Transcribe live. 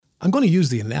I'm going to use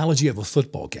the analogy of a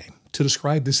football game to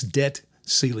describe this debt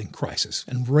ceiling crisis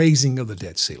and raising of the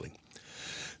debt ceiling.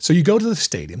 So you go to the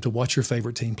stadium to watch your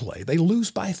favorite team play. They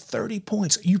lose by 30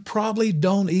 points. You probably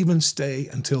don't even stay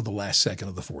until the last second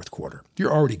of the fourth quarter.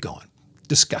 You're already gone.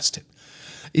 Disgusted.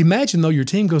 Imagine, though, your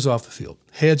team goes off the field.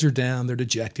 Heads are down. They're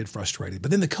dejected, frustrated. But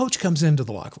then the coach comes into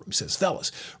the locker room and says,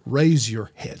 fellas, raise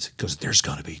your heads because there's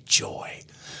going to be joy.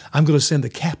 I'm going to send the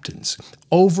captains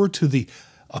over to the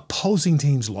opposing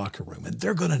team's locker room, and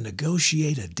they're going to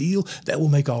negotiate a deal that will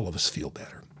make all of us feel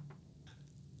better.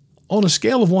 On a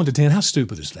scale of 1 to 10, how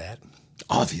stupid is that?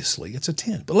 Obviously, it's a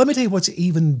 10. But let me tell you what's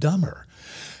even dumber.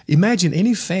 Imagine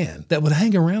any fan that would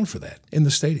hang around for that in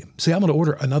the stadium. Say, I'm going to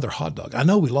order another hot dog. I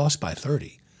know we lost by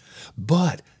 30,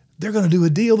 but they're going to do a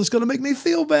deal that's going to make me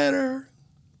feel better.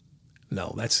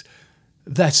 No, that's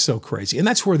so crazy. And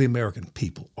that's where the American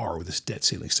people are with this debt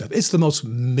ceiling stuff. It's the most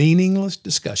meaningless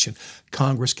discussion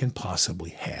Congress can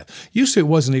possibly have. Used to, it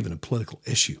wasn't even a political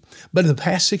issue. But in the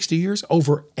past 60 years,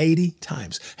 over 80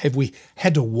 times have we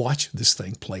had to watch this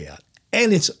thing play out.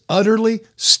 And it's utterly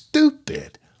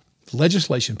stupid.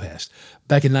 Legislation passed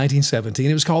back in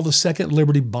 1917. It was called the Second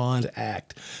Liberty Bond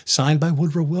Act, signed by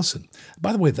Woodrow Wilson.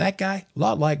 By the way, that guy, a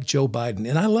lot like Joe Biden,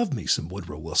 and I love me some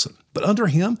Woodrow Wilson. But under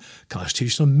him,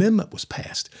 constitutional amendment was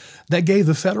passed that gave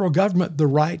the federal government the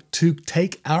right to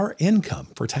take our income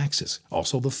for taxes.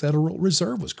 Also, the Federal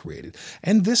Reserve was created.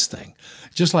 And this thing,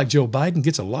 just like Joe Biden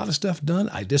gets a lot of stuff done,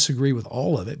 I disagree with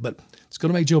all of it, but it's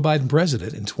going to make Joe Biden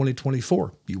president in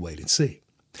 2024. You wait and see.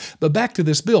 But back to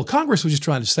this bill, Congress was just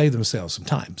trying to save themselves some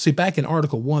time. See, back in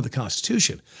Article 1 of the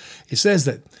Constitution, it says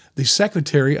that the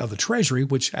Secretary of the Treasury,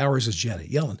 which ours is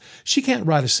Janet Yellen, she can't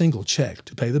write a single check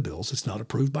to pay the bills that's not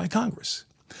approved by Congress.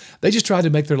 They just tried to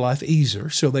make their life easier,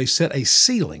 so they set a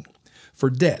ceiling for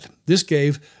debt. This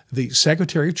gave the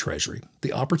Secretary of Treasury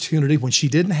the opportunity, when she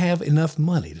didn't have enough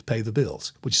money to pay the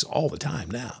bills, which is all the time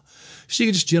now, she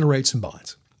could just generate some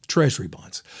bonds. Treasury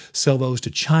bonds, sell those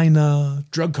to China,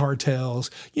 drug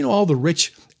cartels, all the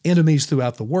rich enemies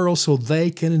throughout the world so they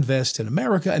can invest in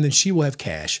America, and then she will have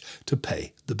cash to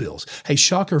pay the bills. Hey,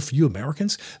 shocker for you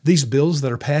Americans, these bills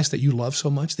that are passed that you love so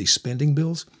much, these spending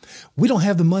bills, we don't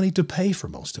have the money to pay for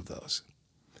most of those.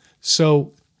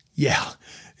 So, yeah,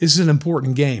 this is an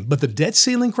important game. But the debt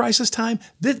ceiling crisis time,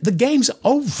 the game's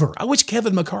over. I wish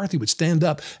Kevin McCarthy would stand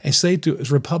up and say to his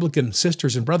Republican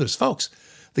sisters and brothers, folks,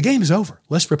 the game is over.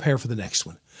 Let's prepare for the next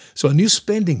one. So a new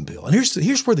spending bill. And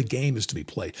here's where the game is to be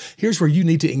played. Here's where you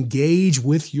need to engage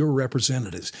with your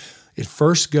representatives. It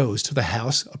first goes to the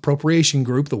House Appropriation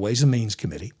Group, the Ways and Means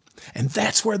Committee. And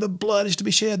that's where the blood is to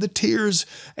be shed, the tears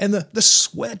and the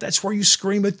sweat. That's where you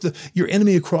scream at your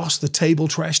enemy across the table,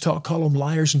 trash talk, call them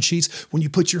liars and cheats, when you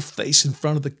put your face in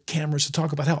front of the cameras to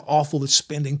talk about how awful the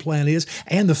spending plan is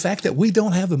and the fact that we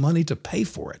don't have the money to pay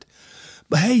for it.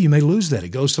 But hey, you may lose that. It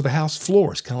goes to the House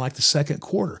floor. It's kind of like the second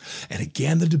quarter. And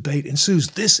again, the debate ensues.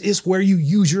 This is where you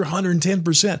use your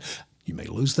 110%. You may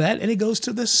lose that, and it goes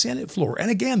to the Senate floor.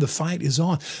 And again, the fight is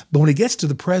on. But when it gets to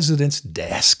the president's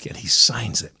desk and he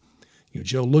signs it,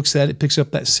 Joe looks at it, picks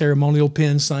up that ceremonial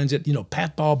pen, signs it.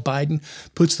 Patball Biden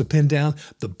puts the pen down.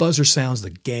 The buzzer sounds. The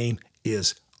game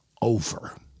is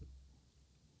over.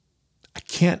 I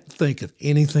can't think of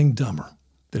anything dumber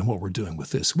than what we're doing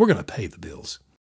with this. We're going to pay the bills.